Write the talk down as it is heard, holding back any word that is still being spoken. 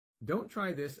Don't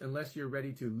try this unless you're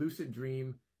ready to lucid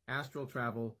dream, astral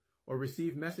travel, or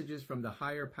receive messages from the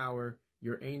higher power,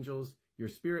 your angels, your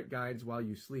spirit guides while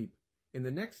you sleep. In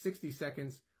the next 60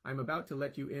 seconds, I'm about to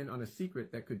let you in on a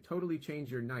secret that could totally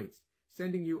change your nights,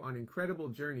 sending you on incredible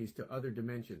journeys to other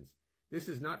dimensions. This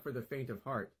is not for the faint of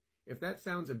heart. If that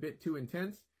sounds a bit too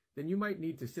intense, then you might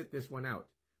need to sit this one out.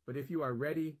 But if you are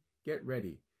ready, get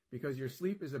ready, because your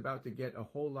sleep is about to get a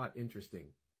whole lot interesting.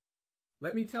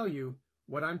 Let me tell you,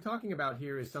 what I'm talking about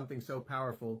here is something so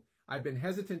powerful, I've been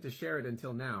hesitant to share it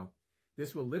until now.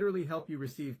 This will literally help you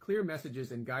receive clear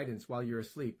messages and guidance while you're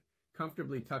asleep,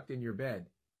 comfortably tucked in your bed.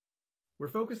 We're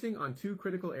focusing on two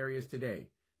critical areas today,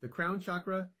 the crown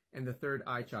chakra and the third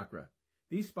eye chakra.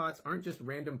 These spots aren't just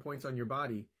random points on your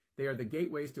body, they are the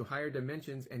gateways to higher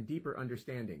dimensions and deeper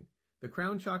understanding. The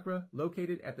crown chakra,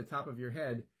 located at the top of your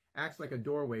head, acts like a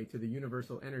doorway to the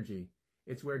universal energy.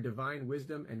 It's where divine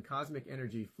wisdom and cosmic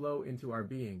energy flow into our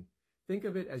being. Think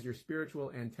of it as your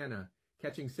spiritual antenna,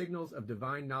 catching signals of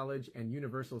divine knowledge and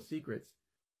universal secrets.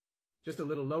 Just a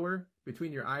little lower,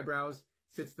 between your eyebrows,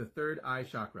 sits the third eye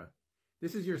chakra.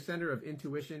 This is your center of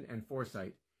intuition and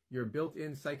foresight, your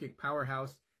built-in psychic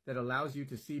powerhouse that allows you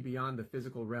to see beyond the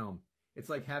physical realm. It's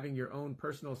like having your own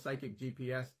personal psychic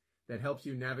GPS that helps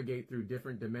you navigate through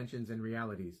different dimensions and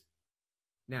realities.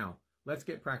 Now, let's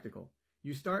get practical.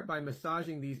 You start by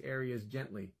massaging these areas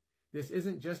gently. This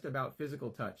isn't just about physical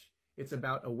touch. It's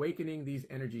about awakening these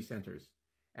energy centers.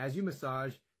 As you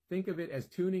massage, think of it as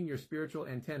tuning your spiritual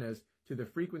antennas to the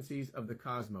frequencies of the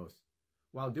cosmos.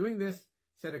 While doing this,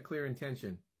 set a clear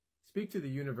intention. Speak to the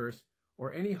universe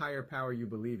or any higher power you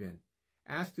believe in.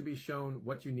 Ask to be shown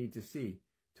what you need to see,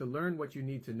 to learn what you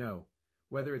need to know,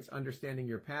 whether it's understanding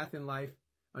your path in life,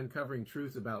 uncovering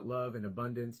truths about love and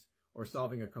abundance, or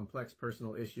solving a complex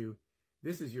personal issue.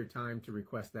 This is your time to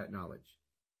request that knowledge.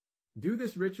 Do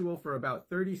this ritual for about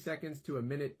 30 seconds to a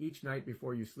minute each night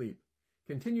before you sleep.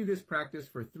 Continue this practice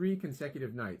for 3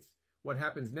 consecutive nights. What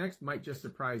happens next might just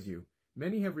surprise you.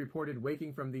 Many have reported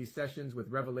waking from these sessions with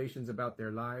revelations about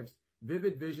their lives,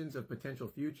 vivid visions of potential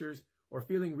futures, or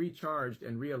feeling recharged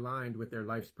and realigned with their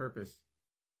life's purpose.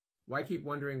 Why keep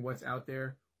wondering what's out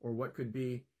there or what could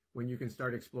be when you can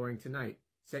start exploring tonight?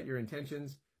 Set your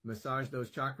intentions, massage those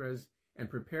chakras, and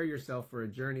prepare yourself for a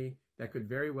journey that could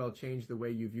very well change the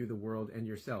way you view the world and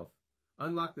yourself.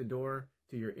 Unlock the door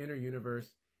to your inner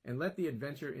universe and let the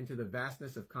adventure into the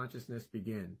vastness of consciousness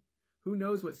begin. Who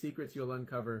knows what secrets you'll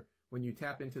uncover when you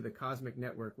tap into the cosmic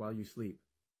network while you sleep.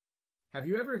 Have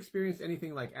you ever experienced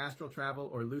anything like astral travel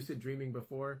or lucid dreaming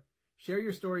before? Share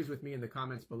your stories with me in the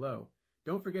comments below.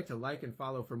 Don't forget to like and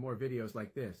follow for more videos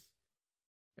like this.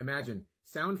 Imagine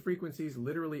sound frequencies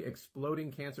literally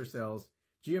exploding cancer cells,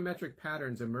 geometric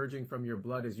patterns emerging from your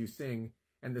blood as you sing,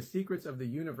 and the secrets of the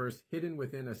universe hidden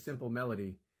within a simple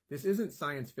melody. This isn't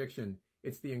science fiction,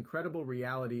 it's the incredible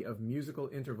reality of musical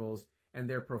intervals and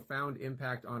their profound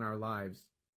impact on our lives.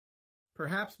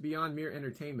 Perhaps beyond mere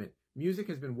entertainment, music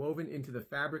has been woven into the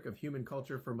fabric of human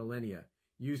culture for millennia,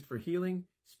 used for healing,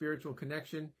 spiritual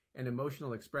connection, and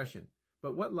emotional expression.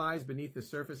 But what lies beneath the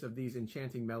surface of these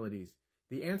enchanting melodies?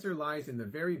 The answer lies in the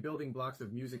very building blocks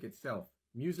of music itself,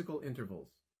 musical intervals.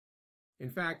 In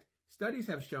fact, studies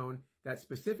have shown that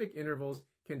specific intervals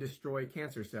can destroy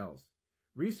cancer cells.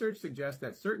 Research suggests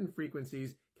that certain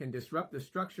frequencies can disrupt the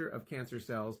structure of cancer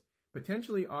cells,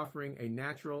 potentially offering a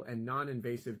natural and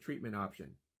non-invasive treatment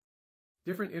option.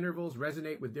 Different intervals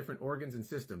resonate with different organs and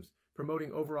systems,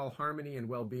 promoting overall harmony and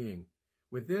well-being.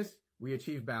 With this, we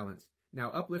achieve balance. Now,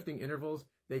 uplifting intervals,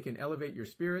 they can elevate your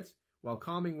spirits, while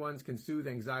calming ones can soothe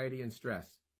anxiety and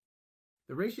stress.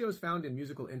 The ratios found in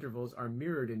musical intervals are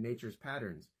mirrored in nature's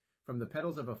patterns, from the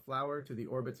petals of a flower to the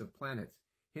orbits of planets,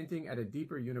 hinting at a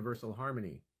deeper universal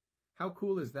harmony. How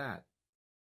cool is that?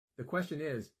 The question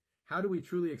is, how do we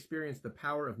truly experience the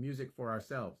power of music for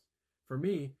ourselves? For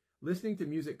me, listening to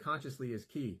music consciously is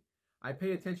key. I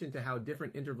pay attention to how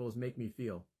different intervals make me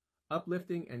feel.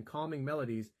 Uplifting and calming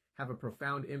melodies have a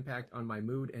profound impact on my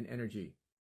mood and energy.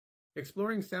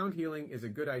 Exploring sound healing is a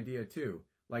good idea too,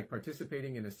 like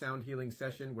participating in a sound healing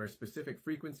session where specific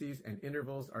frequencies and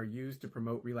intervals are used to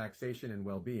promote relaxation and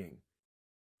well-being.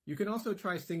 You can also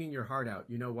try singing your heart out.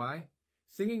 You know why?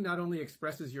 Singing not only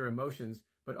expresses your emotions,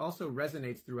 but also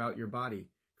resonates throughout your body,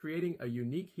 creating a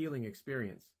unique healing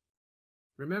experience.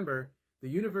 Remember, the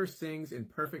universe sings in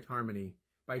perfect harmony.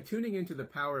 By tuning into the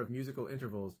power of musical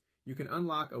intervals, you can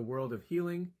unlock a world of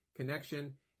healing,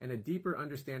 connection, and a deeper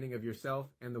understanding of yourself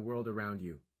and the world around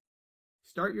you.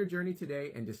 Start your journey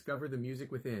today and discover the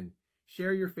music within.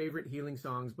 Share your favorite healing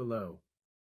songs below.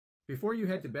 Before you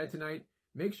head to bed tonight,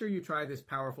 make sure you try this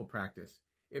powerful practice.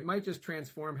 It might just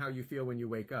transform how you feel when you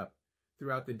wake up.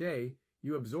 Throughout the day,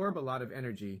 you absorb a lot of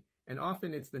energy, and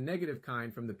often it's the negative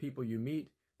kind from the people you meet,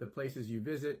 the places you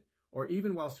visit, or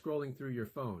even while scrolling through your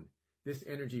phone. This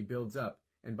energy builds up,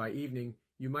 and by evening,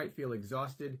 you might feel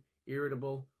exhausted,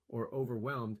 irritable, or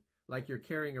overwhelmed, like you're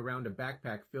carrying around a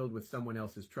backpack filled with someone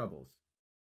else's troubles.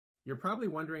 You're probably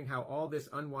wondering how all this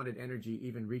unwanted energy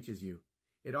even reaches you.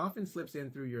 It often slips in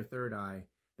through your third eye,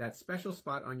 that special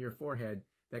spot on your forehead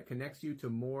that connects you to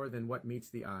more than what meets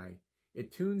the eye.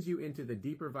 It tunes you into the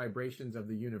deeper vibrations of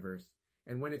the universe,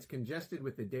 and when it's congested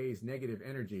with the day's negative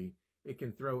energy, it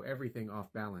can throw everything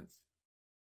off balance.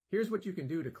 Here's what you can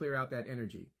do to clear out that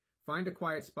energy. Find a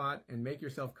quiet spot and make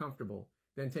yourself comfortable,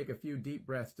 then take a few deep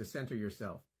breaths to center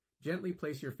yourself. Gently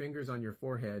place your fingers on your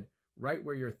forehead, right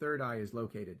where your third eye is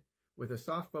located. With a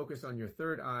soft focus on your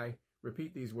third eye,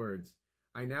 repeat these words.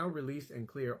 I now release and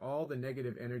clear all the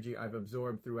negative energy I've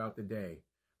absorbed throughout the day.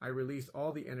 I release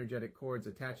all the energetic cords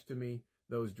attached to me,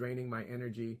 those draining my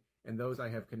energy, and those I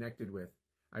have connected with.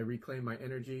 I reclaim my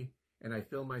energy, and I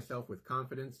fill myself with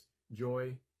confidence,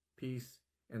 joy, peace,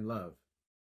 and love.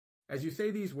 As you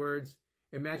say these words,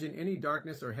 imagine any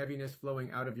darkness or heaviness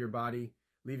flowing out of your body,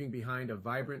 leaving behind a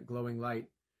vibrant, glowing light.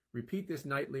 Repeat this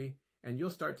nightly, and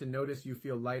you'll start to notice you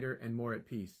feel lighter and more at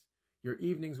peace. Your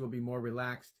evenings will be more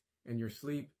relaxed, and your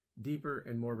sleep deeper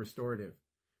and more restorative.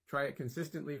 Try it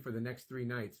consistently for the next 3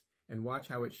 nights, and watch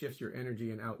how it shifts your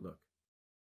energy and outlook.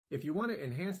 If you want to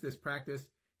enhance this practice,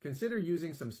 consider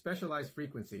using some specialized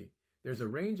frequency. There's a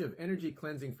range of energy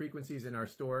cleansing frequencies in our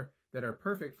store that are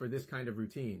perfect for this kind of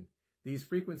routine. These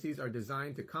frequencies are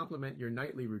designed to complement your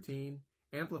nightly routine,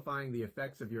 amplifying the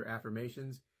effects of your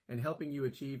affirmations and helping you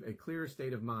achieve a clearer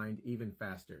state of mind even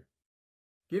faster.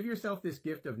 Give yourself this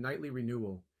gift of nightly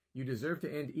renewal. You deserve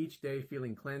to end each day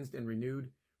feeling cleansed and renewed,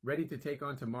 ready to take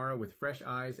on tomorrow with fresh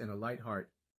eyes and a light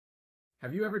heart.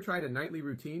 Have you ever tried a nightly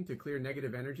routine to clear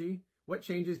negative energy? What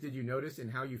changes did you notice in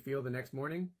how you feel the next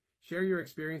morning? Share your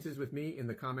experiences with me in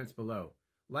the comments below.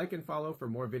 Like and follow for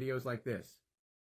more videos like this.